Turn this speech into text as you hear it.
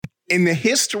In the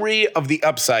history of The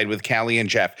Upside with Callie and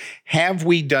Jeff, have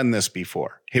we done this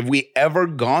before? Have we ever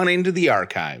gone into the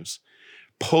archives,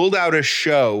 pulled out a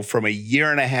show from a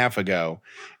year and a half ago,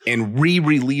 and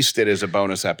re-released it as a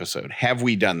bonus episode? Have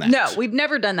we done that? No, we've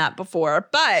never done that before,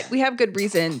 but we have good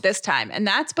reason this time. And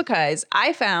that's because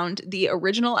I found the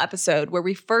original episode where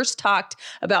we first talked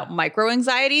about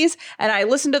micro-anxieties, and I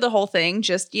listened to the whole thing.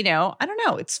 Just, I don't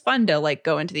know. It's fun to like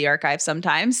go into the archive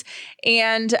sometimes.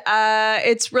 And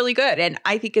it's really good. And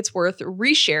I think it's worth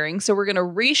resharing. So we're going to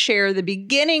reshare the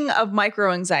beginning of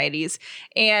micro-anxieties.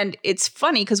 And it's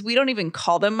funny because we don't even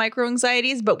call them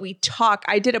micro-anxieties, but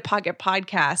I did a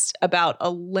podcast about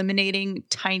eliminating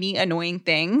tiny annoying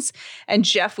things, and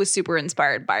Jeff was super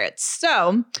inspired by it.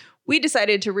 So we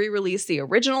decided to re-release the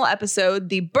original episode,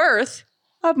 The Birth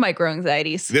of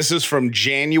Microanxieties. This is from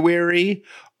January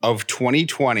of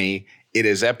 2020. It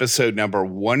is episode number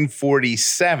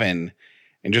 147.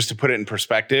 And just to put it in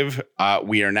perspective,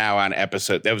 we are now on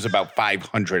episode, that was about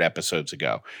 500 episodes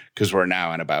ago, because we're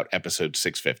now on about episode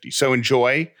 650. So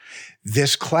enjoy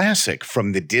this classic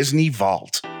from the Disney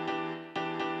Vault.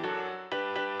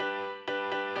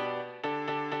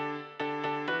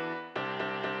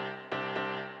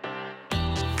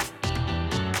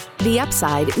 The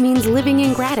Upside means living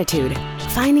in gratitude,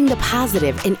 finding the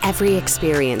positive in every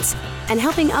experience, and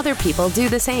helping other people do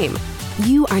the same.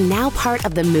 You are now part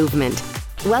of the movement.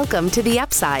 Welcome to The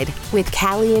Upside with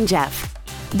Callie and Jeff.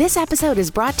 This episode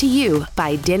is brought to you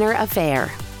by Dinner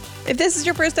Affair. If this is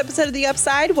your first episode of The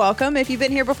Upside, welcome. If you've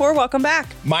been here before, welcome back.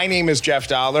 My name is Jeff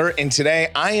Dollar, and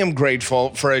today I am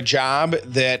grateful for a job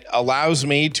that allows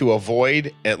me to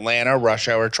avoid Atlanta rush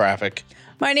hour traffic.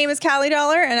 My name is Callie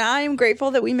Dollar, and I am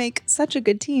grateful that we make such a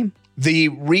good team. The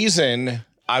reason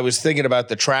I was thinking about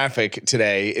the traffic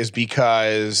today is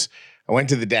because I went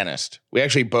to the dentist. We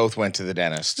actually both went to the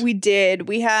dentist. We did.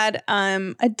 We had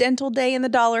a dental day in the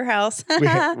Dollar House. we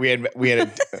had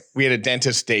a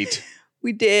dentist date.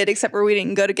 We did, except for we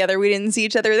didn't go together. We didn't see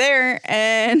each other there,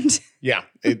 and yeah.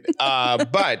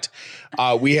 But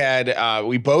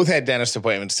we both had dentist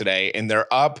appointments today, and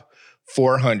they're up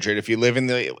 400. If you live in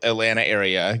the Atlanta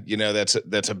area,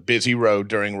 that's a busy road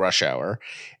during rush hour.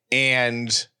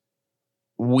 And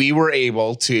we were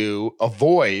able to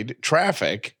avoid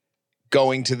traffic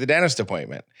going to the dentist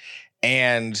appointment.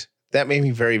 And that made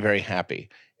me very, very happy.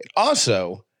 It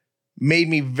also made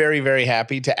me very, very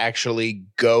happy to actually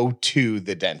go to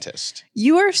the dentist.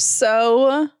 You are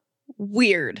so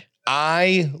weird.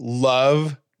 I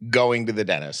love going to the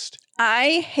dentist.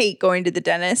 I hate going to the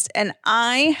dentist, and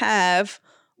I have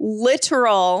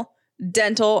literal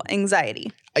dental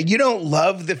anxiety. You don't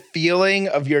love the feeling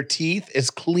of your teeth as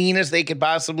clean as they could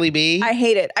possibly be? I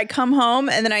hate it. I come home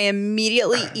and then I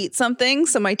immediately eat something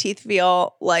so my teeth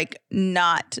feel like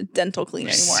not dental clean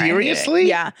anymore. Seriously?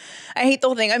 Yeah. I hate the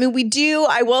whole thing. I mean,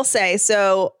 I will say,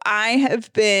 so I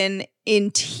have been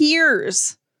in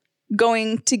tears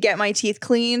going to get my teeth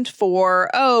cleaned for,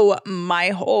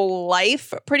 my whole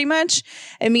life, pretty much.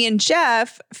 And me and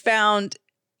Jeff found,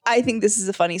 I think this is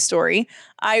a funny story.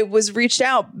 I was reached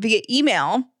out via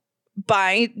email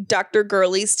by Dr.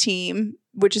 Gurley's team,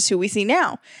 which is who we see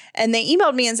now. And they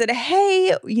emailed me and said,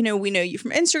 hey, we know you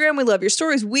from Instagram. We love your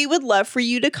stories. We would love for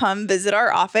you to come visit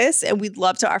our office, and we'd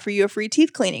love to offer you a free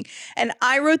teeth cleaning. And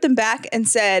I wrote them back and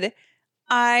said,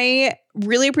 I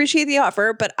really appreciate the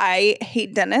offer, but I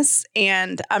hate dentists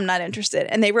and I'm not interested.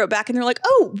 And they wrote back and they're like,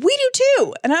 oh, we do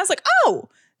too. And I was like, oh,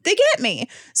 they get me.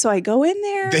 So I go in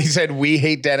there. They said, we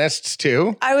hate dentists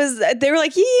too. They were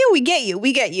like, yeah, we get you.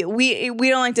 We get you. We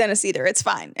don't like dentists either. It's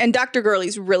fine. And Dr.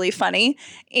 Gurley's really funny.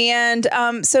 And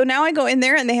so now I go in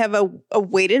there and they have a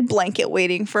weighted blanket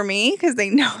waiting for me because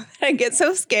they know that I get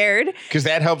so scared. Because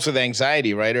that helps with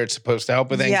anxiety, right? Or it's supposed to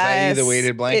help with anxiety, yes, the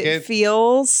weighted blanket. It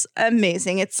feels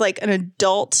amazing. It's like a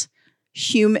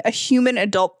human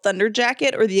adult thunder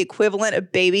jacket, or the equivalent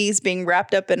of babies being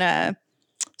wrapped up in a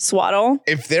swaddle.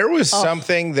 If there was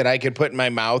something that I could put in my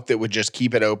mouth that would just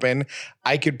keep it open,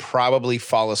 I could probably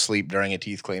fall asleep during a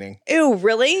teeth cleaning. Ew,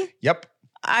 really? Yep.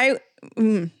 I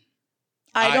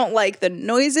don't like the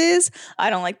noises. I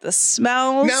don't like the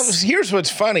smells. Now, here's what's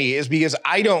funny is because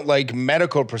I don't like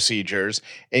medical procedures,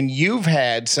 and you've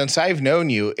had, since I've known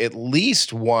you, at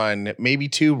least one, maybe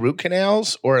two root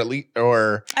canals, or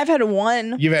I've had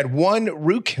one. You've had one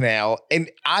root canal,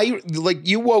 and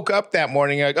you woke up that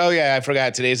morning, you're like, oh yeah, I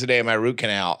forgot today's the day of my root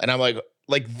canal. And I'm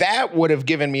like that would have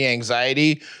given me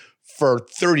anxiety for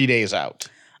 30 days out.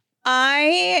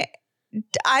 I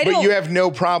don't. But you have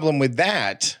no problem with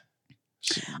that.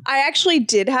 I actually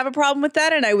did have a problem with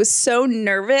that, and I was so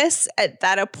nervous at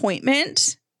that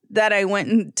appointment that I went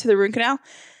into the root canal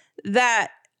that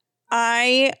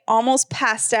I almost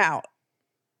passed out.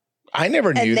 I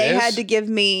never knew And they this. had to give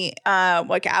me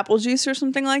like apple juice or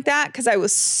something like that because I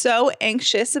was so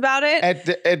anxious about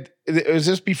it. Was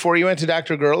this before you went to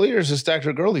Dr. Gurley, or is this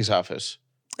Dr. Gurley's office?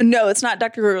 No, it's not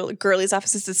Dr. Gurley's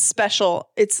office. It's a special.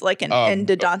 It's like an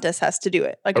endodontist has to do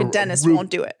it. Like a dentist won't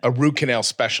do it. A root canal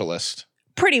specialist.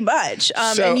 Pretty much.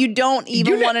 So, and you don't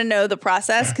even want to know the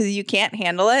process because you can't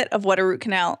handle it of what a root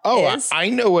canal is. I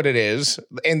know what it is.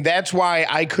 And that's why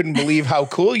I couldn't believe how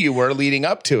cool you were leading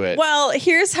up to it. Well,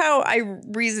 here's how I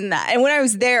reason that. And when I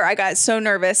was there, I got so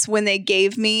nervous when they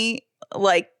gave me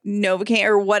like Novocaine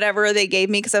or whatever they gave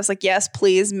me because I was like, yes,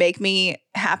 please make me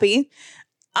happy.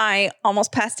 I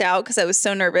almost passed out because I was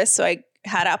so nervous. So I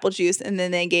had apple juice and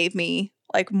then they gave me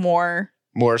like more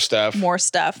stuff,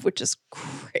 which is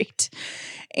great.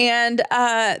 And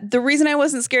the reason I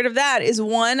wasn't scared of that is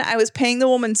one, I was paying the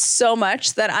woman so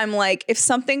much that I'm like, if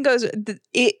something goes,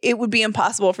 it would be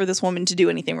impossible for this woman to do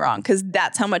anything wrong because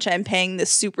that's how much I'm paying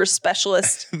this super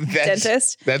specialist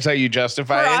dentist. That's how you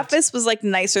justify it? Her office was like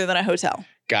nicer than a hotel.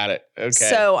 Got it. Okay.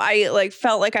 So I like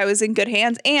felt like I was in good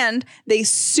hands and they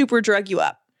super drug you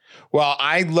up. Well,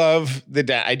 I love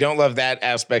I don't love that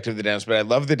aspect of the dentist, but I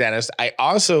love the dentist. I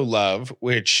also love,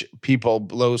 which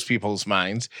blows people's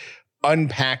minds,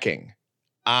 unpacking.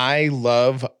 I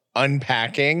love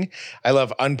unpacking. I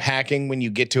love unpacking when you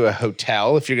get to a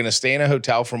hotel. If you're going to stay in a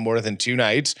hotel for more than 2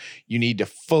 nights, you need to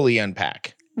fully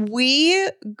unpack. We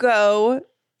go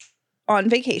on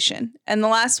vacation. And the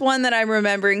last one that I'm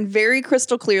remembering very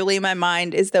crystal clearly in my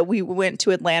mind is that we went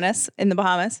to Atlantis in the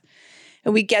Bahamas.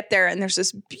 And we get there and there's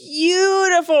this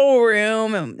beautiful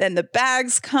room and the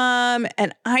bags come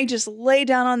and I just lay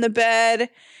down on the bed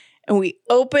and we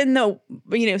open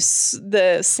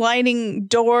the sliding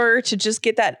door to just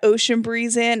get that ocean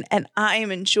breeze in and I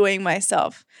am enjoying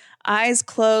myself. Eyes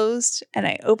closed and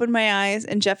I open my eyes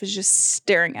and Jeff is just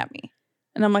staring at me.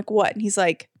 And I'm like, what? And he's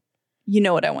like, you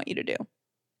know what I want you to do.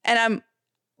 And I'm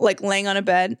like laying on a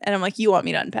bed and I'm like, you want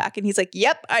me to unpack? And he's like,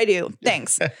 yep, I do.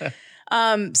 Thanks.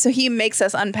 So he makes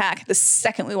us unpack the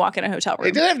second we walk in a hotel room.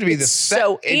 It doesn't have to be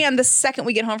and the second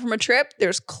we get home from a trip,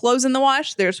 there's clothes in the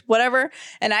wash, there's whatever.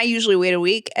 And I usually wait a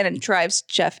week and it drives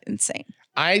Jeff insane.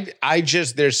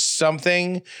 There's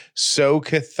something so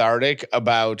cathartic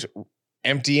about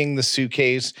emptying the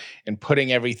suitcase and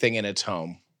putting everything in its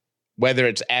home, whether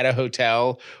it's at a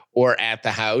hotel or at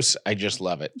the house. I just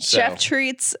love it. So. Jeff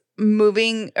treats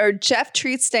staying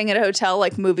at a hotel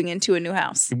like moving into a new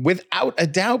house. Without a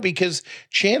doubt, because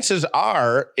chances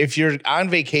are, if you're on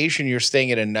vacation, you're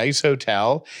staying at a nice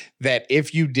hotel that,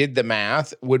 if you did the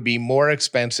math, would be more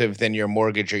expensive than your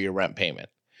mortgage or your rent payment.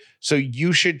 So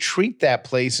you should treat that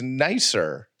place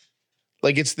nicer.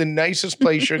 Like it's the nicest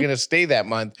place you're going to stay that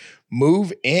month.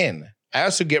 Move in. I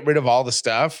also get rid of all the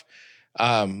stuff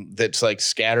that's like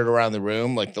scattered around the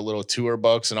room, like the little tour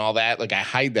books and all that. Like I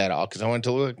hide that all because I want it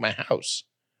to look like my house.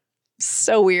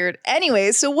 So weird.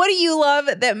 Anyway, so what do you love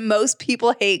that most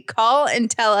people hate? Call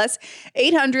and tell us.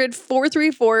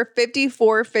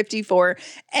 800-434-5454.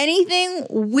 Anything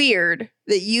weird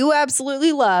that you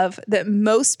absolutely love that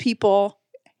most people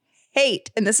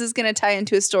hate. And this is going to tie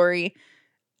into a story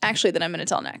actually that I'm going to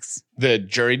tell next. The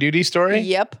jury duty story?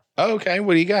 Yep. Oh, okay.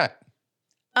 What do you got?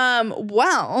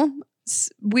 Well,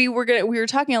 we were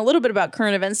talking a little bit about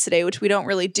current events today, which we don't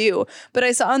really do, but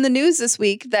I saw on the news this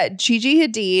week that Gigi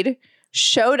Hadid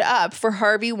showed up for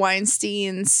Harvey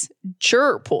Weinstein's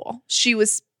juror pool. She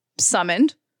was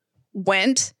summoned,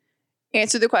 went,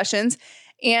 answered the questions,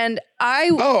 and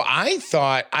I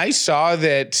thought I saw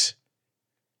that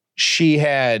she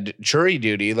had jury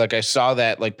duty. Like I saw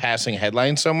that like passing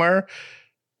headline somewhere,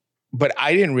 but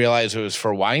I didn't realize it was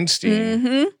for Weinstein.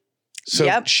 Mm-hmm.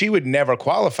 So she would never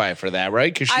qualify for that,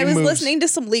 right? Because I was listening to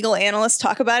some legal analysts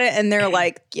talk about it, and they're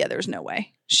like, "Yeah, there's no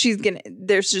way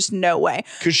there's just no way."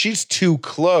 Because she's too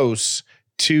close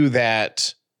to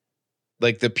that,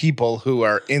 like the people who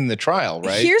are in the trial,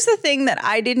 right? Here's the thing that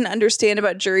I didn't understand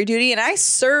about jury duty, and I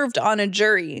served on a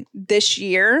jury this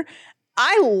year.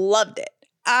 I loved it.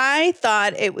 I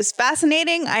thought it was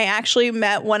fascinating. I actually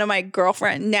met one of my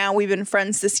girlfriends. Now we've been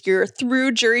friends this year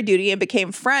through jury duty and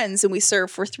became friends, and we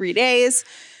served for 3 days.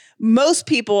 Most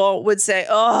people would say,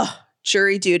 oh,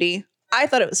 jury duty. I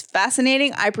thought it was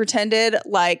fascinating. I pretended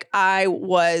like I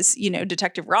was,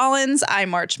 Detective Rollins. I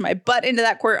marched my butt into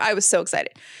that court. I was so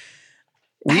excited.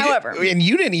 However, and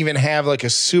you didn't even have like a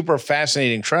super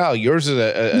fascinating trial. Yours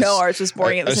is no, ours was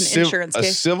boring. It was an insurance case.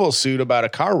 A civil suit about a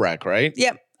car wreck, right?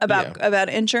 Yep. About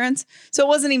insurance. So it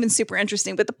wasn't even super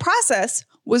interesting, but the process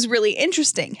was really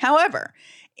interesting. However,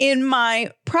 in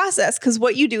my process, because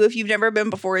what you do if you've never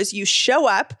been before is you show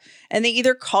up and they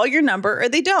either call your number or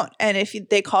they don't. And if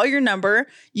they call your number,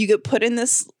 you get put in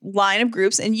this line of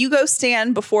groups and you go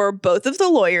stand before both of the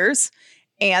lawyers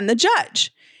and the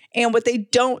judge. And what they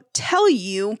don't tell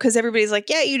you, because everybody's like,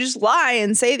 yeah, you just lie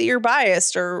and say that you're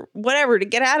biased or whatever to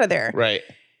get out of there. Right.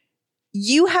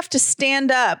 You have to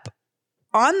stand up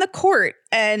on the court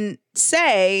and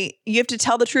say, you have to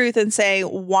tell the truth and say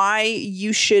why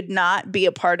you should not be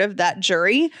a part of that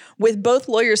jury with both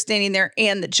lawyers standing there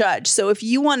and the judge. So if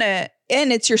you want to,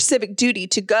 and it's your civic duty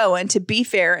to go and to be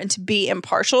fair and to be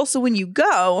impartial. So when you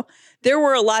go, there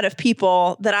were a lot of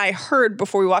people that I heard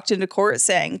before we walked into court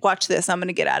saying, watch this, I'm going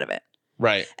to get out of it.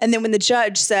 Right. And then when the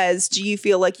judge says, do you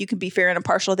feel like you can be fair and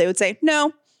impartial? They would say,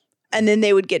 no. And then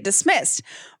they would get dismissed.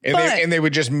 And they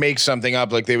would just make something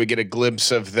up, like they would get a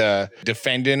glimpse of the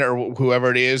defendant or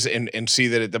whoever it is and see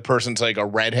that the person's like a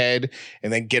redhead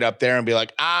and then get up there and be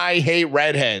like, I hate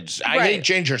redheads. I hate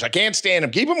gingers. I can't stand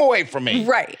them. Keep them away from me.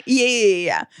 Right.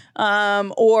 Yeah.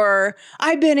 Or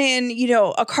I've been in,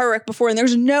 a car wreck before and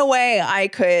there's no way I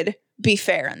could be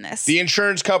fair in this. The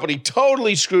insurance company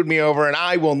totally screwed me over and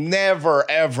I will never,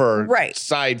 ever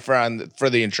side for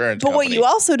the insurance company. But what you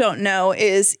also don't know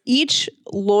is each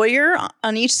lawyer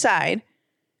on each side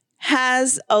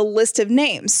has a list of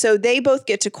names. So they both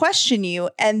get to question you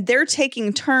and they're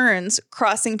taking turns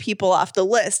crossing people off the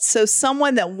list. So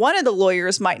someone that one of the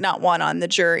lawyers might not want on the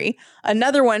jury,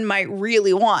 another one might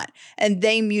really want, and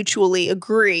they mutually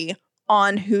agree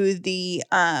on who the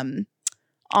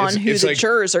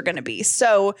jurors are going to be.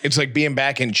 So it's like being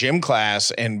back in gym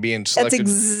class and being selected.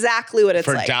 That's exactly what it's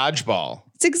for like. Dodgeball.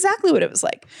 It's exactly what it was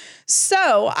like.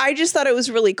 So I just thought it was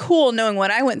really cool knowing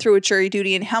when I went through with jury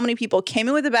duty and how many people came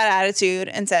in with a bad attitude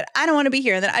and said, I don't want to be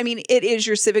here. And then, it is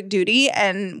your civic duty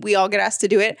and we all get asked to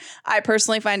do it. I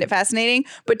personally find it fascinating,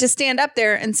 but to stand up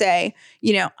there and say,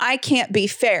 I can't be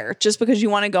fair just because you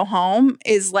want to go home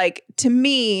is like, to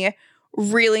me,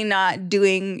 really not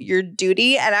doing your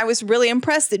duty. And I was really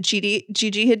impressed that Gigi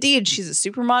Hadid, she's a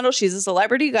supermodel, she's a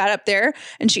celebrity, got up there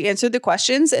and she answered the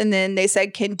questions. And then they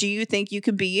said, do you think you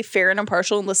can be fair and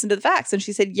impartial and listen to the facts? And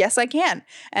she said, yes, I can.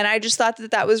 And I just thought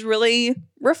that was really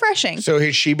refreshing. So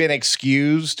has she been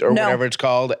excused or whatever it's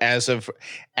called as of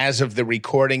the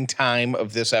recording time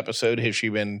of this episode? Has she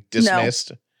been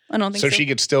dismissed? No, I don't think so. So she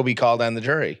could still be called on the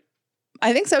jury.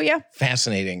 I think so, yeah.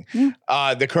 Fascinating.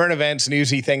 The current events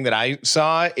newsy thing that I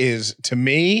saw is, to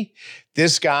me,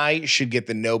 this guy should get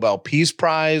the Nobel Peace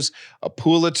Prize, a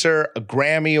Pulitzer, a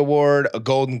Grammy Award, a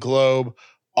Golden Globe,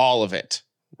 all of it,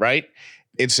 right?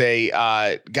 It's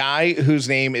a guy whose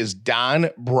name is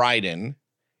Don Bryden.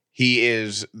 He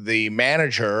is the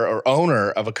manager or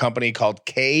owner of a company called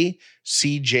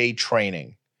KCJ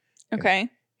Training. Okay.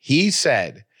 He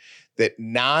said that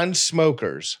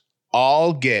non-smokers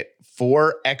all get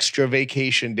 4 extra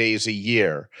vacation days a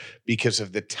year because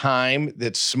of the time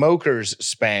that smokers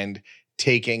spend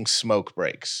taking smoke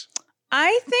breaks.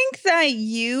 I think that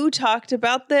you talked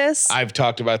about this. I've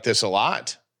talked about this a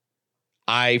lot.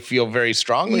 I feel very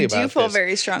strongly about this. You do feel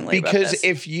very strongly about this. Because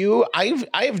if you,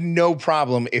 I have no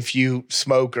problem if you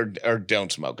smoke or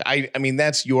don't smoke. I mean,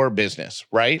 that's your business,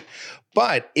 right?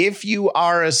 But if you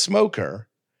are a smoker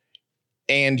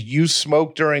and you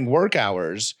smoke during work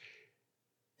hours,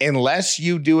 unless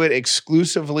you do it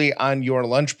exclusively on your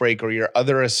lunch break or your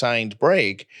other assigned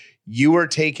break, you are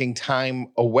taking time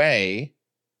away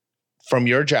from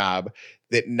your job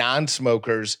that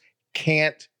non-smokers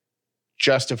can't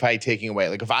justify taking away.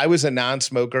 Like if I was a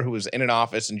non-smoker who was in an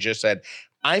office and just said,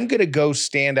 I'm going to go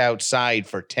stand outside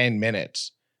for 10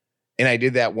 minutes. And I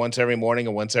did that once every morning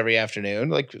and once every afternoon.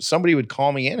 Like somebody would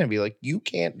call me in and be like, you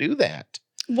can't do that.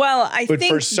 Well, but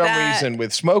for some reason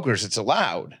with smokers, it's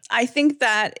allowed. I think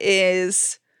that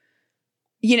is,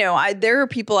 there are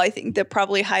people I think that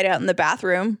probably hide out in the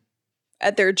bathroom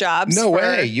at their jobs. No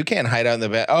way. You can't hide out in the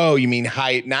bathroom. Oh, you mean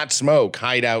not smoke,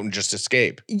 hide out and just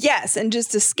escape. Yes, and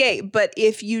just escape. But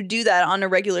if you do that on a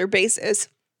regular basis,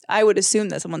 I would assume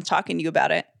that someone's talking to you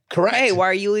about it. Correct. Hey, why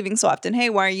are you leaving so often? Hey,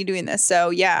 why are you doing this? So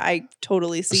yeah, I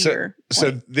totally see your point.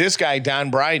 So this guy,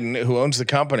 Don Bryden, who owns the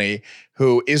company,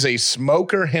 who is a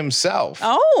smoker himself.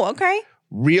 Oh, okay.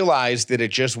 Realized that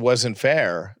it just wasn't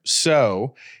fair.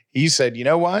 So he said, you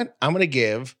know what? I'm going to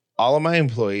give all of my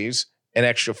employees an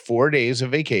extra 4 days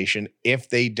of vacation if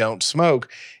they don't smoke.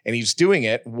 And he's doing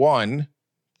it, 1,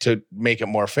 to make it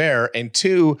more fair, and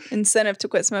 2, incentive to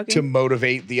quit smoking. To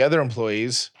motivate the other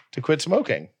employees to quit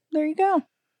smoking. There you go.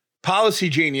 Policy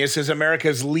Genius is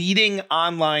America's leading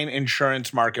online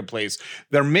insurance marketplace.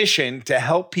 Their mission to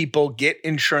help people get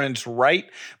insurance right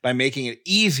by making it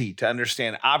easy to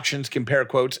understand options, compare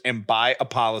quotes, and buy a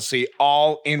policy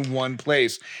all in one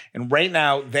place. And right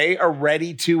now, they are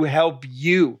ready to help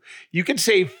you. You can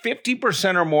save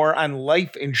 50% or more on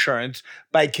life insurance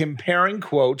by comparing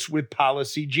quotes with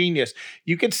Policy Genius.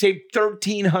 You can save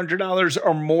 $1,300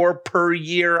 or more per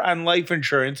year on life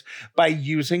insurance by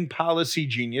using Policy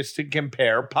Genius to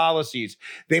compare policies.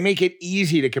 They make it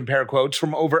easy to compare quotes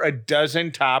from over a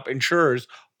dozen top insurers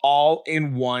all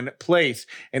in one place.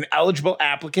 And eligible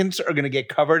applicants are going to get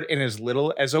covered in as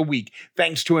little as a week,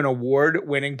 thanks to an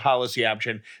award-winning policy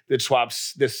option that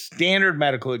swaps the standard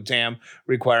medical exam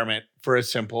requirement for a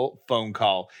simple phone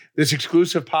call. This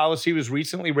exclusive policy was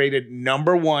recently rated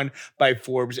 #1 by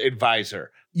Forbes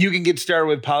Advisor. You can get started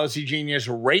with Policy Genius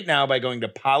right now by going to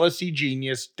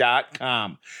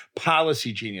policygenius.com.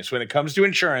 Policy Genius. When it comes to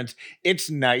insurance, it's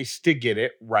nice to get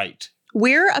it right.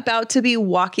 We're about to be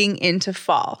walking into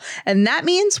fall, and that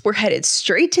means we're headed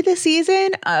straight to the season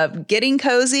of getting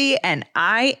cozy, and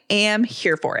I am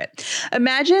here for it.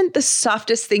 Imagine the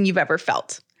softest thing you've ever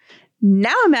felt.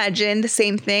 Now imagine the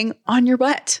same thing on your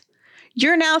butt.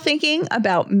 You're now thinking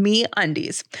about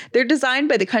MeUndies. They're designed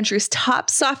by the country's top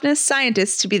softness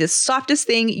scientists to be the softest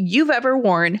thing you've ever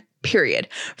worn, period.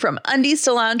 From undies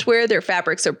to loungewear, their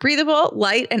fabrics are breathable,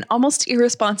 light, and almost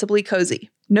irresponsibly cozy.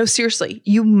 No, seriously,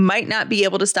 you might not be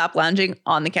able to stop lounging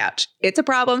on the couch. It's a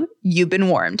problem. You've been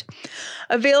warned.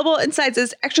 Available in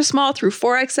sizes extra small through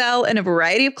 4XL in a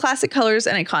variety of classic colors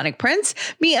and iconic prints,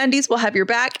 MeUndies will have your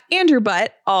back and your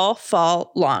butt all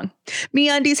fall long.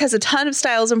 MeUndies has a ton of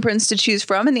styles and prints to choose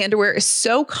from, and the underwear is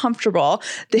so comfortable.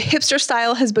 The hipster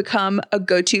style has become a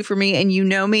go-to for me, and you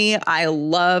know me, I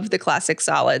love the classic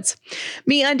solids.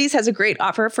 MeUndies has a great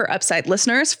offer for Upside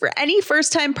listeners. For any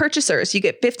first-time purchasers, you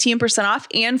get 15% off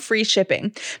and free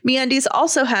shipping. MeUndies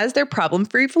also has their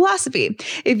problem-free philosophy.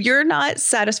 If you're not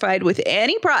satisfied with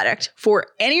any product for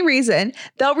any reason,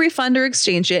 they'll refund or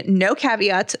exchange it, no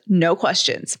caveats, no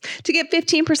questions. To get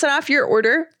 15% off your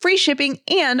order, free shipping,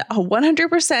 and a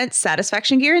 100%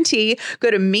 satisfaction guarantee, go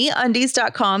to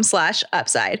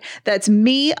MeUndies.com/upside. That's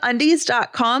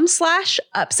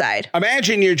MeUndies.com/upside.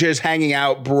 Imagine you're just hanging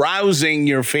out, browsing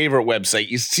your favorite website.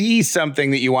 You see something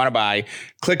that you want to buy,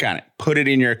 click on it, put it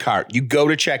in your cart. You go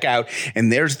to checkout,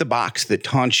 and there's the box that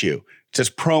taunts you. It says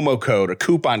promo code or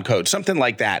coupon code, something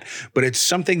like that. But it's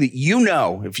something that you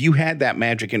know, if you had that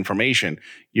magic information,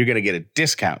 you're going to get a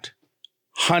discount.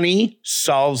 Honey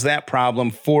solves that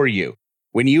problem for you.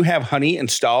 When you have Honey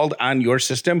installed on your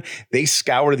system, they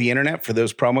scour the internet for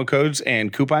those promo codes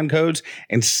and coupon codes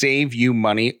and save you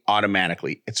money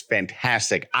automatically. It's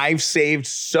fantastic. I've saved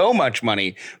so much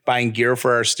money buying gear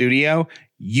for our studio.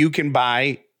 You can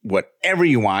buy whatever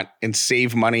you want and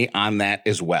save money on that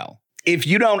as well. If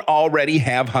you don't already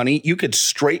have Honey, you could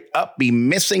straight up be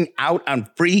missing out on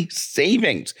free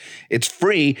savings. It's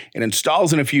free and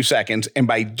installs in a few seconds. And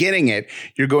by getting it,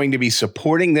 you're going to be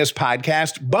supporting this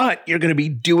podcast, but you're going to be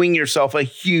doing yourself a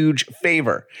huge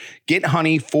favor. Get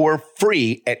Honey for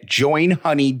free at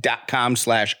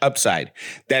joinhoney.com/upside.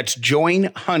 That's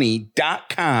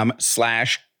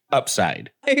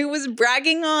joinhoney.com/upside. I was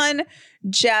bragging on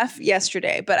Jeff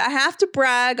yesterday, but I have to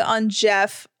brag on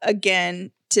Jeff again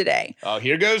today. Oh,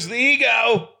 here goes the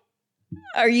ego.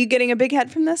 Are you getting a big head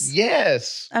from this?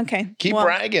 Yes. Okay. Keep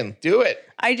bragging. Do it.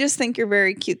 I just think you're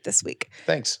very cute this week.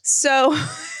 Thanks. So,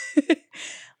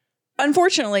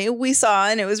 unfortunately, we saw,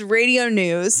 and it was radio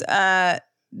news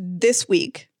this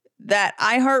week, that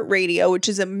iHeartRadio, which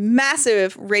is a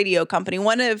massive radio company,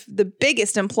 one of the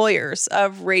biggest employers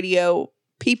of radio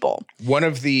people. One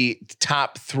of the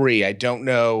top 3. I don't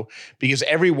know, because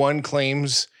everyone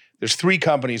claims there's 3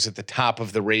 companies at the top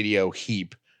of the radio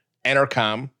heap.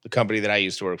 Entercom, the company that I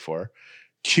used to work for,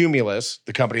 Cumulus,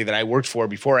 the company that I worked for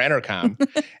before Entercom,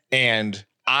 and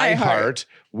iHeart,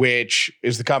 which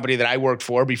is the company that I worked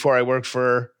for before I worked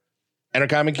for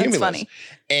Entercom and Cumulus. That's funny.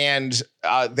 And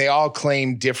they all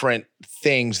claim different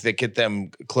things that get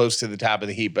them close to the top of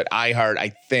the heap. But iHeart,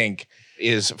 I think,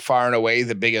 is far and away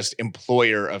the biggest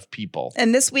employer of people.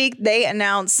 And this week they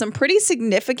announced some pretty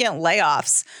significant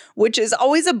layoffs, which is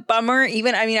always a bummer.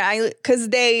 Because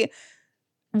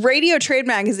radio trade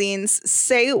magazines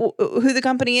say who the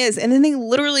company is, and then they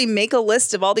literally make a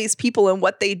list of all these people and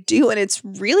what they do. And it's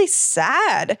really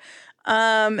sad.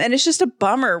 And it's just a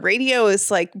bummer. Radio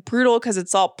is like brutal because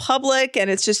it's all public,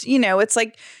 and it's just, it's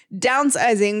like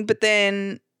downsizing, but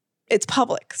then it's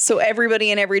public. So everybody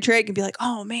in every trade can be like,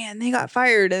 oh man, they got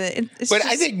fired. And but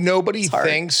I think nobody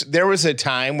thinks there was a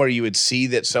time where you would see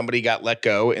that somebody got let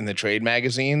go in the trade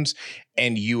magazines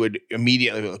and you would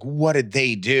immediately be like, what did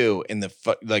they do in the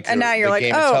like? And now you're like,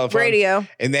 oh, telephone. Radio.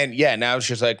 And then, now it's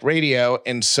just like radio.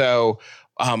 And so,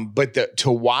 but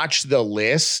to watch the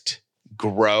list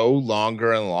grow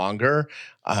longer and longer,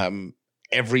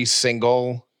 every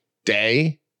single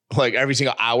day, like every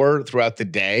single hour throughout the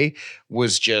day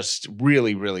was just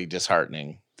really, really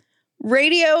disheartening.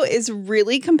 Radio is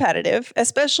really competitive,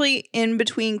 especially in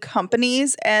between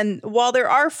companies. And while there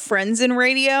are friends in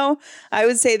radio, I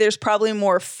would say there's probably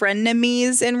more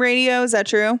frenemies in radio. Is that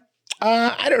true?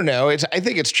 I don't know. I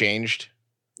think it's changed.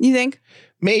 You think?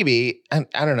 Maybe. I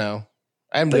don't know.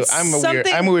 I'm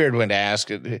a weird one to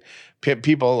ask.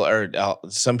 People are,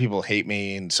 some people hate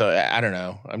me, and so I don't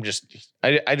know.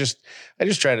 I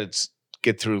just try to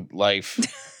get through life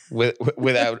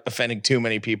without offending too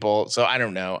many people. So I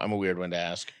don't know. I'm a weird one to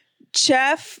ask.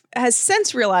 Jeff has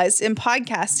since realized in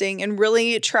podcasting and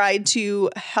really tried to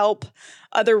help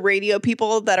other radio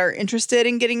people that are interested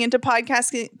in getting into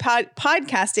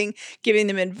podcasting, giving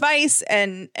them advice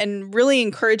and really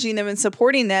encouraging them and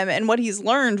supporting them. And what he's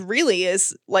learned really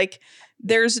is like,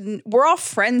 we're all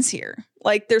friends here.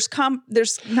 Like there's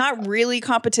not really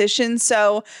competition.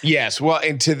 So yes. Well,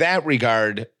 and to that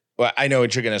regard, well, I know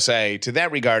what you're going to say. To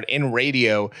that regard, in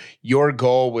radio, your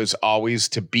goal was always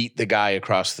to beat the guy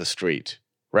across the street.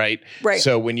 Right.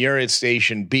 So when you're at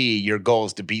station B, your goal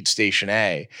is to beat station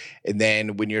A. And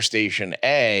then when you're station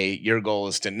A, your goal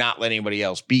is to not let anybody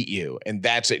else beat you. And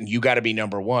that's it. And you got to be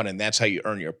number one. And that's how you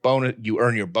earn your bonus. You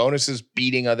earn your bonuses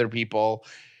beating other people.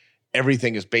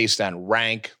 Everything is based on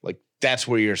rank. Like that's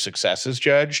where your success is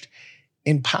judged.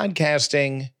 In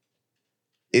podcasting,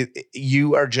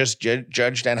 you are just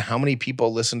judged on how many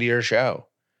people listen to your show.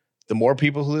 The more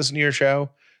people who listen to your show,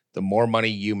 the more money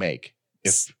you make.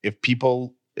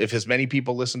 If as many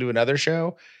people listen to another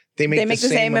show, they make the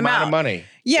same amount of money.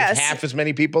 Yes. If half as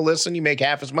many people listen, you make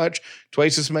half as much.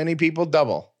 Twice as many people,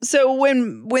 double. So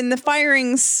when the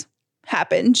firings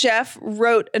happened, Jeff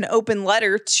wrote an open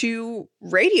letter to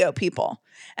radio people.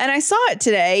 And I saw it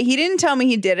today. He didn't tell me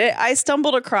he did it. I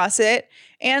stumbled across it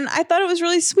and I thought it was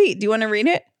really sweet. Do you want to read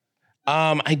it?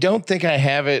 I don't think I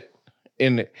have it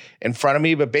in front of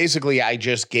me, but basically I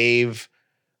just gave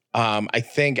I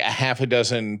think a half a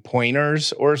dozen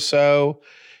pointers or so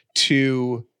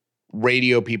to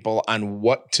radio people on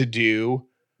what to do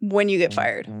when you get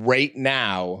fired right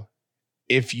now.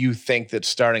 If you think that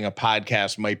starting a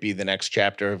podcast might be the next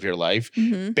chapter of your life,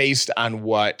 based on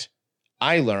what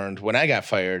I learned when I got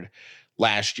fired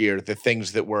last year, the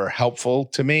things that were helpful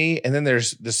to me. And then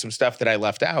there's some stuff that I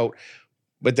left out,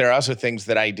 but there are also things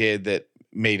that I did that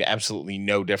made absolutely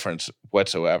no difference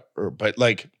whatsoever. But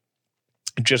like,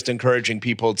 just encouraging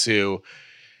people to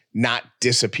not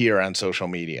disappear on social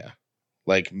media,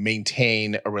 like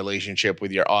maintain a relationship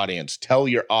with your audience. Tell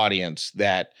your audience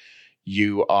that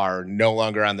you are no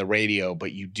longer on the radio,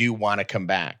 but you do want to come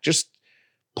back. Just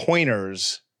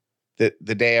pointers that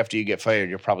the day after you get fired,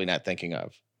 you're probably not thinking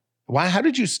of. Why? How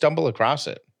did you stumble across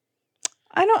it?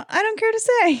 I don't care to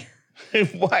say.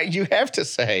 Why? You have to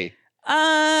say.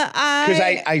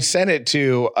 Because I sent it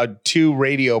to 2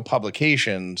 radio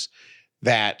publications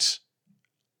that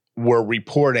were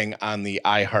reporting on the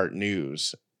iHeart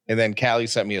News. And then Callie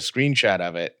sent me a screenshot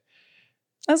of it.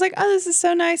 I was like, oh, this is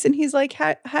so nice. And he's like,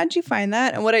 how'd you find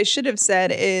that? And what I should have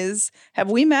said is, have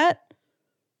we met?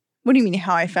 What do you mean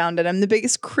how I found it? I'm the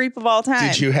biggest creep of all time.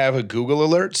 Did you have a Google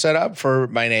alert set up for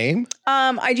my name?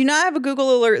 I do not have a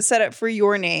Google alert set up for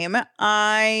your name.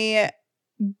 I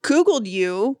Googled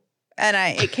you. And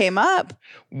it came up.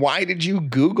 Why did you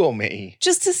Google me?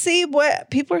 Just to see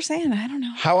what people are saying. I don't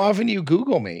know. How often do you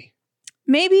Google me?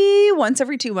 Maybe once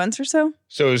every 2 months or so.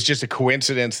 So it was just a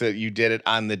coincidence that you did it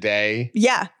on the day?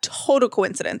 Yeah, total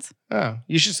coincidence. Oh,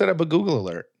 you should set up a Google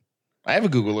alert. I have a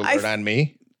Google alert on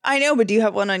me. I know, but do you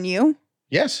have one on you?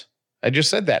 Yes, I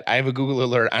just said that. I have a Google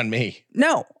alert on me.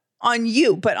 No, on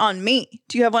you, but on me.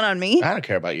 Do you have one on me? I don't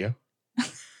care about you.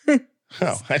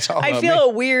 Oh, that's all. I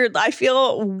feel weird. I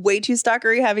feel way too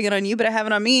stalkery having it on you, but I have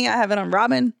it on me. I have it on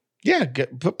Robin. Yeah,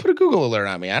 put a Google alert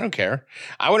on me. I don't care.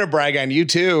 I want to brag on you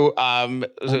too.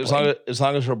 As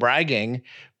long as we're bragging,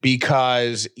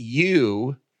 because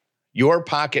your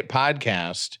Pocket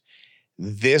Podcast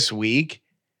this week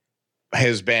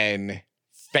has been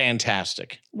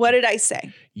fantastic. What did I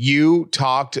say? You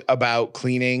talked about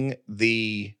cleaning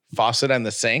the faucet on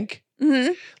the sink.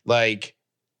 Mm-hmm. Like,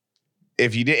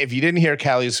 if you didn't hear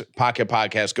Callie's Pocket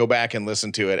Podcast, go back and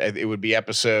listen to it. It would be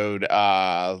episode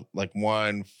like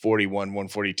 141,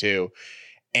 142.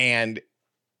 And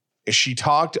she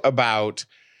talked about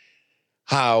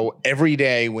how every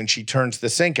day when she turns the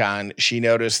sink on, she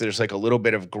noticed there's like a little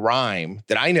bit of grime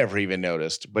that I never even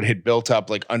noticed, but had built up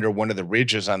like under one of the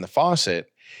ridges on the faucet.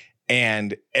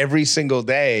 And every single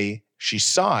day she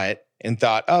saw it and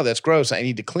thought, oh, that's gross. I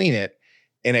need to clean it.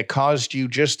 And it caused you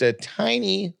just a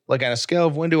tiny, like on a scale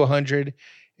of 1 to 100,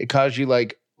 it caused you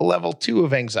like a level 2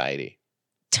 of anxiety.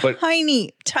 But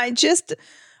Tiny, just,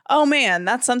 oh man,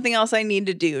 that's something else I need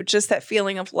to do. Just that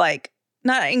feeling of like,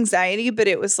 not anxiety, but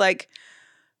it was like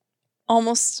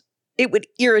almost, it would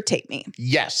irritate me.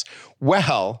 yes.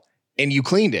 Well, and you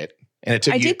cleaned it. And it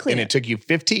took I you did clean and it. it took you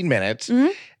 15 minutes.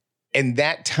 Mhm. And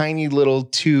that tiny little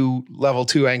level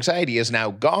 2 anxiety is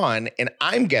now gone. And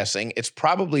I'm guessing it's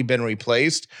probably been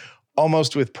replaced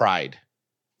almost with pride.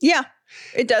 Yeah,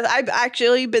 it does. I've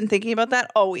actually been thinking about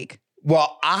that all week.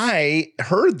 Well, I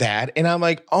heard that and I'm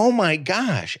like, oh my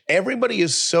gosh, everybody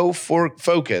is so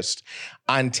focused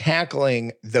on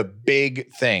tackling the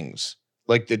big things,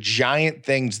 like the giant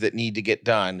things that need to get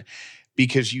done,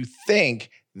 because you think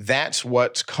that's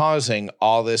what's causing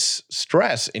all this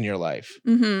stress in your life.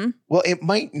 Mm-hmm. Well, it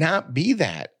might not be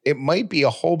that. It might be a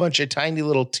whole bunch of tiny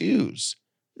little 2s.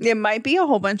 It might be a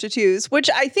whole bunch of 2s, which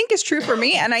I think is true for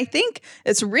me. And I think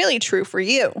it's really true for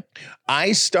you.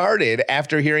 I started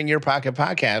after hearing your Pocket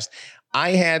podcast.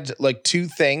 I had like 2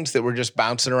 things that were just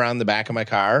bouncing around the back of my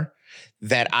car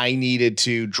that I needed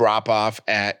to drop off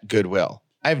at Goodwill.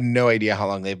 I have no idea how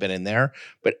long they've been in there,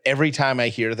 but every time I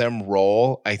hear them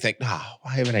roll, I think, oh,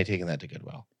 why haven't I taken that to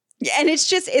Goodwill? And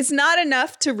it's not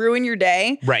enough to ruin your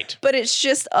day. Right. But it's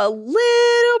just a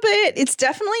little bit, it's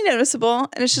definitely noticeable.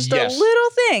 And it's just Yes. a little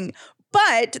thing.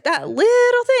 But that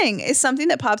little thing is something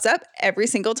that pops up every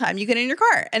single time you get in your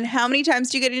car. And how many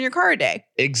times do you get in your car a day?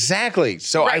 Exactly.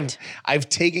 So Right. I've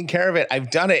taken care of it.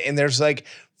 I've done it. And there's like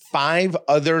 5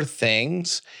 other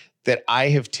things that I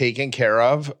have taken care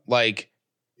of. Like,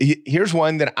 here's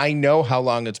one that I know how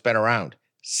long it's been around,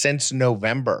 since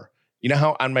November. You know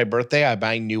how on my birthday I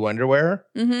buy new underwear?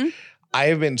 Mm-hmm. I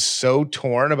have been so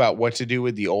torn about what to do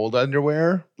with the old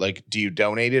underwear. Like, do you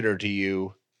donate it or do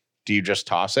you just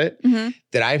toss it? Mm-hmm.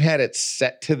 That I've had it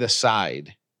set to the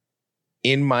side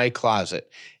in my closet.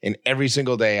 And every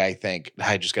single day I think,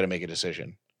 I just got to make a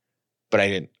decision. But I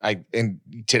didn't. And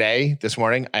today, this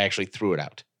morning, I actually threw it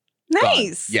out.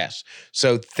 Nice. Gone. Yes.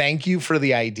 So thank you for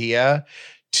the idea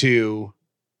to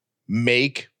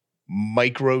make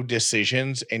micro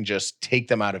decisions and just take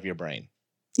them out of your brain.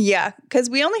 Yeah. Because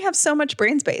we only have so much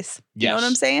brain space. You know what Yes.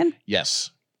 I'm saying?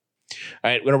 Yes.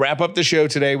 All right. We're going to wrap up the show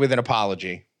today with an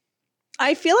apology.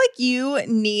 I feel like you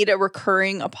need a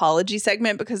recurring apology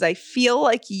segment because I feel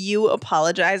like you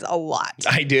apologize a lot.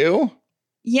 I do?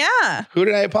 Yeah. Who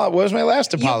did I apologize? What was my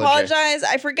last apology? You apologize.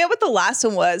 I forget what the last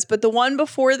one was, but the one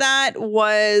before that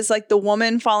was like the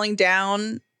woman falling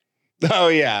down Oh,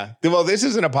 yeah. Well, this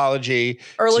is an apology.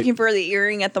 or looking for the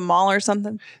earring at the mall or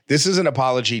something. This is an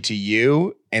apology to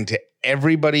you and to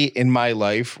everybody in my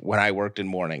life when I worked in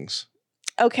mornings.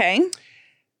 Okay.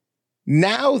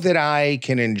 Now that I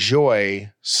can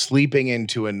enjoy sleeping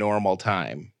into a normal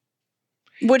time,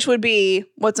 Which would be,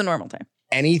 what's a normal time?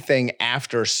 anything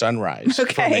after sunrise for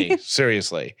Okay. me,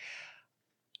 seriously,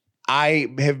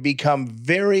 I have become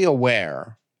very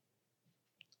aware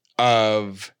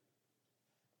of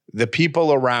the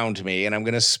people around me. And I'm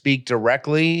going to speak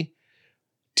directly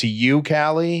to you,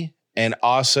 Callie, and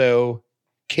also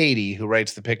Katie, who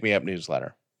writes the Pick Me Up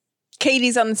newsletter.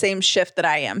 Katie's on the same shift that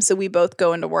I am. So we both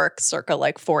go into work circa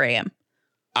like 4 a.m.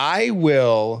 I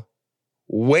will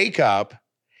wake up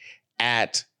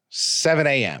at 7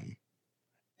 a.m.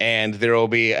 and there will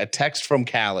be a text from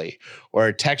Callie or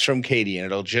a text from Katie, and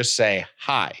it'll just say,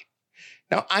 hi.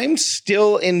 Now, I'm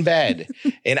still in bed,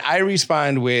 and I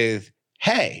respond with,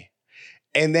 hey.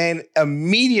 And then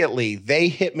immediately they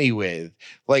hit me with,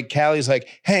 like, Callie's like,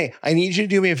 hey, I need you to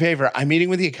do me a favor. I'm meeting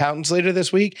with the accountants later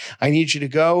this week. I need you to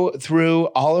go through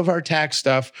all of our tax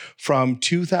stuff from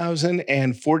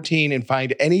 2014 and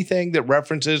find anything that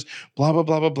references blah, blah,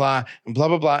 blah, blah, blah, and blah,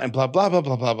 blah, blah, and blah, blah, blah,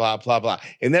 blah, blah, blah, blah, blah.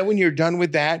 And then when you're done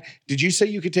with that, did you say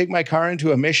you could take my car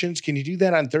into emissions? Can you do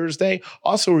that on Thursday?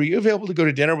 Also, are you available to go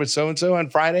to dinner with so-and-so on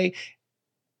Friday?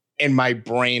 And my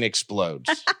brain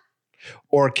explodes.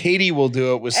 Or Katie will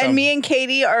do it with some. And me and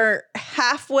Katie are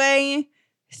halfway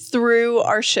through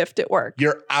our shift at work.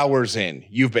 You're hours in.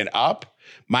 You've been up.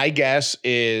 My guess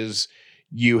is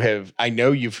I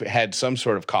know you've had some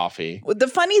sort of coffee. The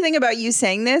funny thing about you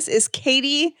saying this is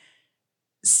Katie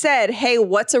said, hey,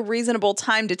 what's a reasonable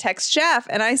time to text Jeff?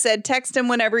 And I said, text him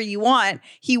whenever you want.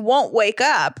 He won't wake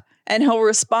up. and he'll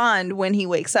respond when he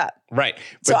wakes up. Right.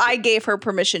 So I gave her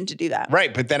permission to do that.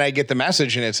 Right. But then I get the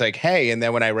message and it's like, hey, and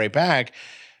then when I write back,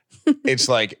 it's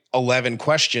like 11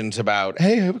 questions about,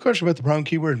 hey, I have a question about the wrong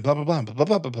keyword and blah, blah, blah, blah,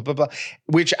 blah, blah, blah, blah, blah,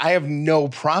 which I have no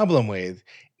problem with.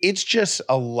 It's just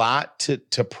a lot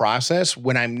to process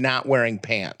when I'm not wearing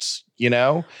pants, you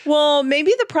know? Well,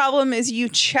 maybe the problem is you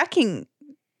checking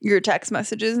your text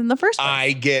messages in the first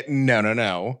place.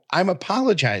 No. I'm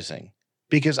apologizing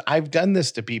because I've done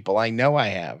this to people. I know I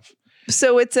have.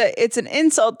 So it's an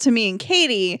insult to me and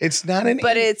Katie. It's not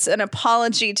but it's an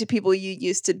apology to people you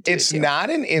used to do. It's not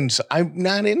an insult. I'm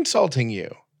not insulting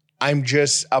you. I'm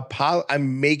just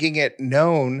I'm making it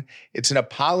known. It's an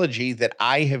apology that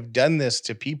I have done this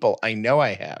to people. I know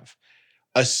I have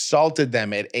assaulted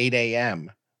them at 8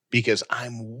 a.m. because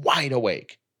I'm wide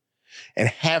awake and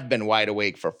have been wide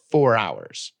awake for 4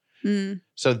 hours.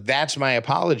 So that's my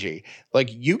apology. Like,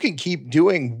 you can keep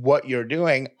doing what you're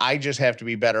doing. I just have to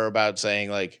be better about saying,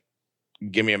 like,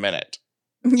 give me a minute.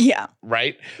 Yeah.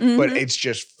 Right. Mm-hmm. But it's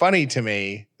just funny to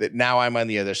me that now I'm on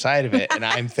the other side of it and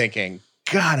I'm thinking,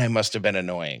 God, I must have been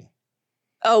annoying.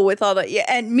 Oh, with all that. Yeah.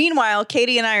 And meanwhile,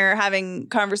 Katie and I are having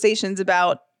conversations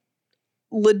about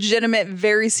legitimate,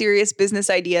 very serious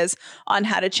business ideas on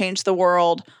how to change the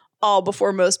world, all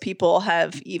before most people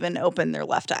have even opened their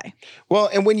left eye.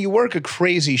 Well, and when you work a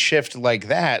crazy shift like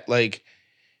that, like,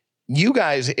 you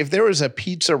guys, if there was a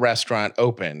pizza restaurant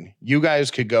open, you guys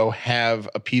could go have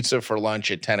a pizza for lunch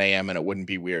at 10 a.m. and it wouldn't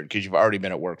be weird because you've already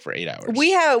been at work for 8 hours.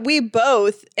 We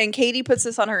both, and Katie puts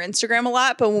this on her Instagram a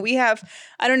lot, but when we have,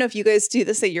 I don't know if you guys do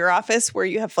this at your office where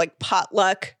you have like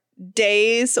potluck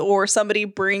days or somebody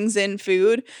brings in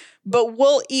food, but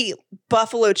we'll eat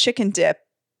buffalo chicken dip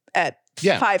at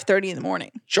 5:30 in the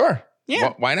morning. Sure.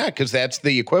 Yeah. Why not? Because that's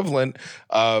the equivalent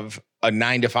of a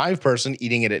 9 to 5 person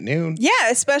eating it at noon.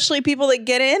 Yeah, especially people that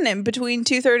get in between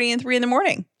 2:30 and 3 in the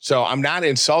morning. So I'm not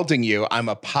insulting you. I'm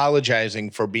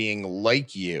apologizing for being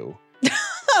like you.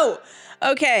 Oh,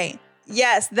 okay.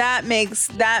 Yes, that makes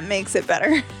it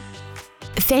better.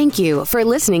 Thank you for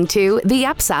listening to The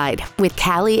Upside with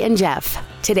Callie and Jeff.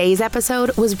 Today's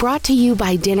episode was brought to you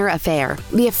by Dinner Affair,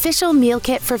 the official meal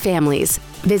kit for families.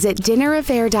 Visit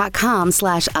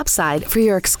dinneraffair.com/upside for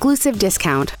your exclusive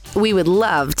discount. We would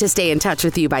love to stay in touch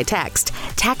with you by text.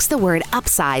 Text the word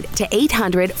UPSIDE to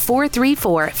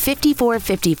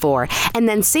 800-434-5454 and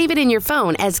then save it in your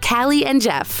phone as Callie and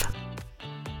Jeff.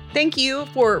 Thank you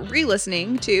for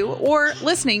re-listening to or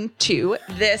listening to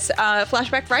this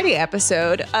Flashback Friday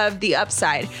episode of The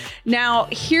Upside. Now,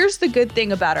 here's the good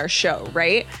thing about our show,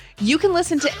 right? You can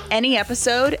listen to any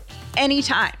episode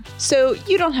anytime. So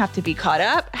you don't have to be caught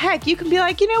up. Heck, you can be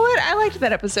like, you know what? I liked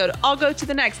that episode. I'll go to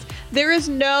the next. There is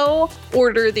no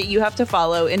order that you have to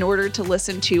follow in order to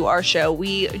listen to our show.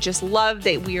 We just love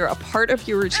that we are a part of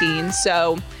your routine.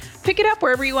 So pick it up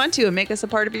wherever you want to and make us a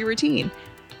part of your routine.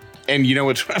 And you know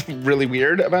what's really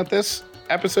weird about this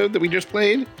episode that we just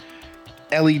played?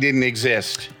 Ellie didn't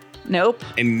exist. Nope.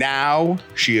 And now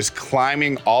she is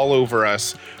climbing all over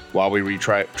us while we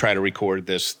try to record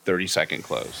this 30-second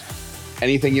close.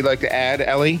 Anything you'd like to add,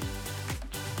 Ellie?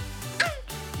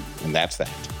 And that's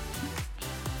that.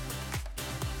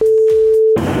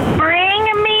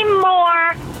 Bring me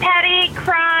more petty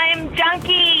crime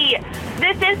junkie.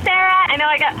 This is Sarah. I know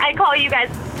I call you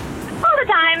guys all the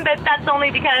time, but that's only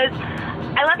because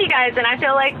I love you guys and I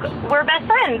feel like we're best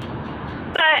friends.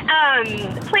 But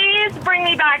please bring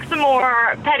me back some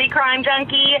more petty crime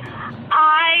junkie.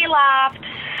 I laughed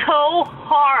so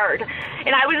hard,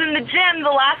 and I was in the gym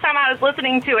the last time I was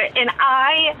listening to it, and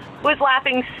I was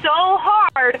laughing so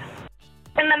hard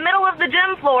in the middle of the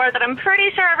gym floor that I'm pretty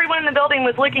sure everyone in the building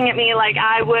was looking at me like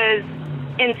I was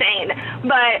insane.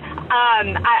 But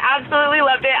I absolutely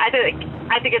loved it. I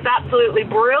think it's absolutely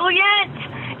brilliant,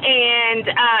 and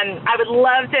I would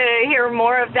love to hear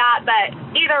more of that. But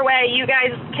either way, you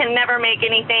guys can never make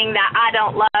anything that I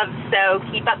don't love, so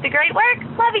keep up the great work.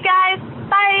 Love you guys.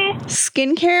 Bye.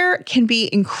 Skincare can be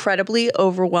incredibly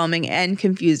overwhelming and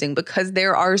confusing because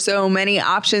there are so many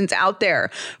options out there.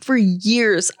 For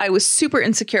years, I was super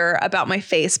insecure about my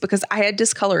face because I had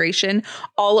discoloration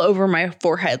all over my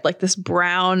forehead, like this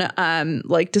brown,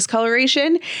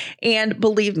 discoloration. And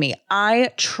believe me,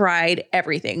 I tried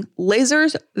everything.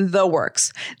 Lasers, the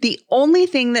works. The only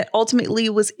thing that ultimately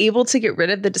was able to get rid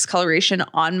of the discoloration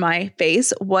on my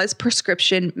face was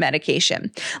prescription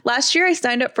medication. Last year, I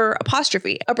signed up for Apostrophe,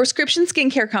 a prescription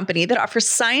skincare company that offers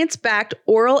science-backed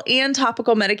oral and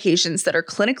topical medications that are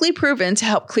clinically proven to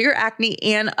help clear acne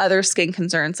and other skin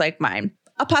concerns like mine.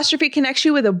 Apostrophe connects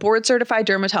you with a board-certified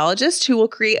dermatologist who will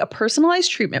create a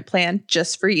personalized treatment plan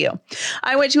just for you.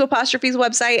 I went to Apostrophe's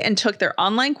website and took their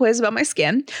online quiz about my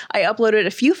skin. I uploaded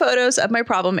a few photos of my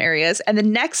problem areas, and the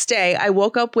next day I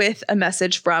woke up with a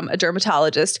message from a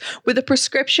dermatologist with a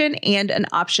prescription and an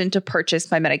option to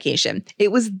purchase my medication.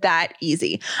 It was that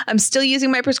easy. I'm still using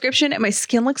my prescription and my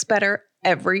skin looks better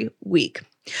every week.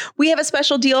 We have a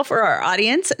special deal for our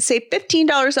audience. Save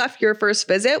 $15 off your first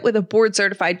visit with a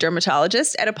board-certified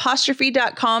dermatologist at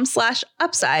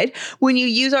apostrophe.com/upside when you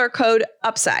use our code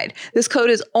UPSIDE. This code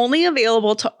is only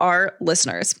available to our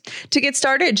listeners. To get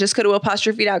started, just go to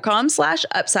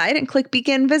apostrophe.com/upside and click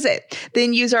begin visit.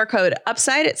 Then use our code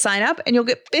UPSIDE at sign up and you'll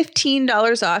get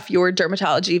 $15 off your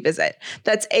dermatology visit.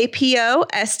 That's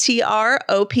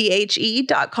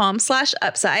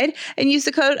apostrophe.com/upside and use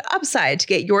the code UPSIDE to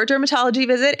get your dermatology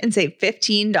visit and save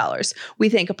 $15. We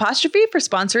thank Apostrophe for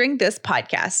sponsoring this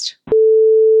podcast.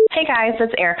 Hey guys,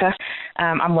 it's Erica.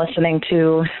 I'm listening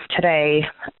to today,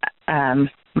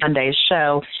 Monday's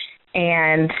show,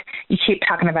 and you keep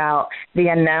talking about the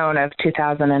unknown of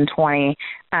 2020.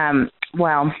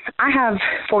 Well, I have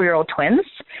 4-year-old twins,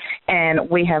 and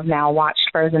we have now watched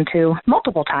Frozen 2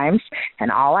 multiple times,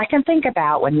 and all I can think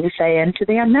about when you say into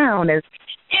the unknown is,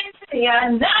 into the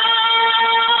unknown!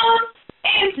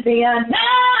 Into the unknown.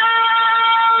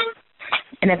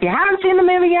 And if you haven't seen the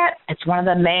movie yet, it's one of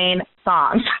the main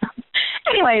songs.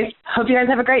 Anyways, hope you guys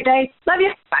have a great day. Love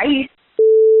you. Bye.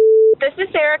 This is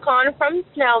Sarah calling from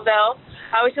Snellville.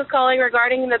 I was just calling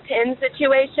regarding the pin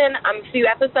situation. I'm a few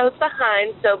episodes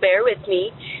behind, so bear with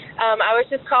me. I was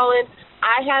just calling.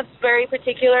 I have very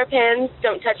particular pins.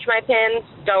 Don't touch my pins.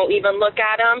 Don't even look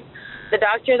at them. The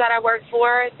doctor that I work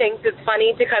for thinks it's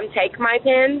funny to come take my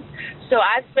pins. So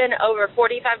I spent over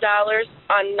 $45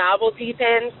 on novelty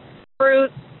pins,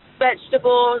 fruits,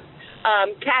 vegetables,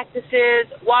 cactuses,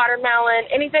 watermelon,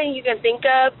 anything you can think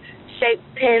of, shaped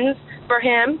pins for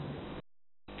him.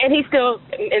 And he still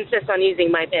insists on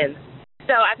using my pins.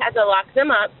 So I've had to lock them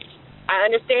up. I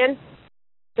understand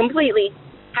completely.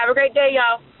 Have a great day,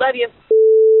 y'all. Love you.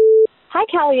 Hi,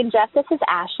 Callie and Jeff. This is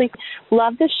Ashley.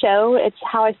 Love the show. It's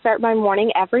how I start my morning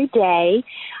every day.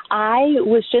 I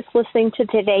was just listening to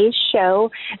today's show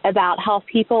about how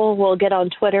people will get on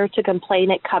Twitter to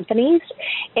complain at companies.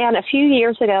 And a few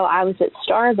years ago, I was at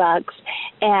Starbucks,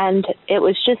 and it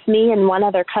was just me and one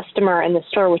other customer in the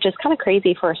store, which is kind of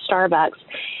crazy for a Starbucks,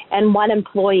 and one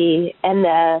employee. And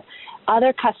the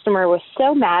other customer was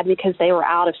so mad because they were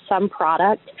out of some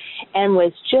product and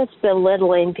was just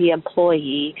belittling the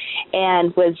employee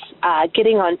and was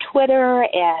getting on Twitter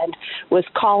and was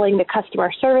calling the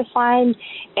customer service line.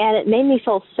 And it made me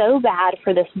feel so bad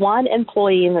for this one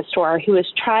employee in the store who was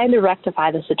trying to rectify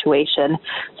the situation.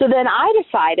 So then I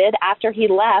decided after he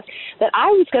left that I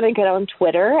was going to get on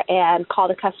Twitter and call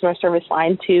the customer service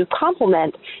line to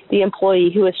compliment the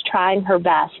employee who was trying her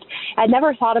best. I'd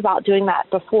never thought about doing that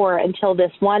before until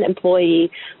this one employee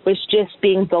was just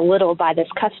being belittled by this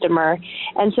customer.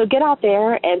 And so get out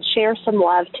there and share some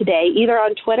love today, either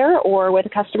on Twitter or with a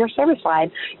customer service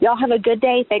line. Y'all have a good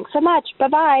day. Thanks so much.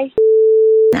 Bye-bye.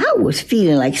 I was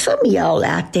feeling like some of y'all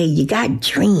out there, you got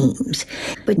dreams,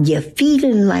 but you're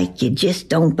feeling like you just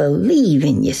don't believe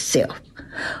in yourself.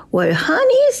 Well,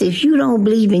 honey, if you don't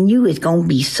believe in you, it's going to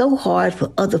be so hard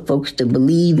for other folks to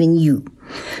believe in you.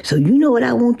 So you know what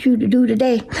I want you to do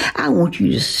today? I want you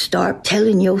to start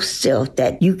telling yourself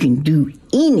that you can do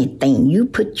anything you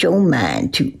put your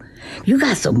mind to. You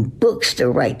got some books to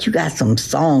write. You got some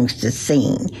songs to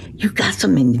sing. You got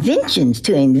some inventions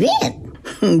to invent.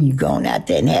 You going out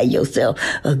there and have yourself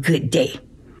a good day.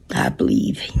 I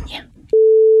believe in you.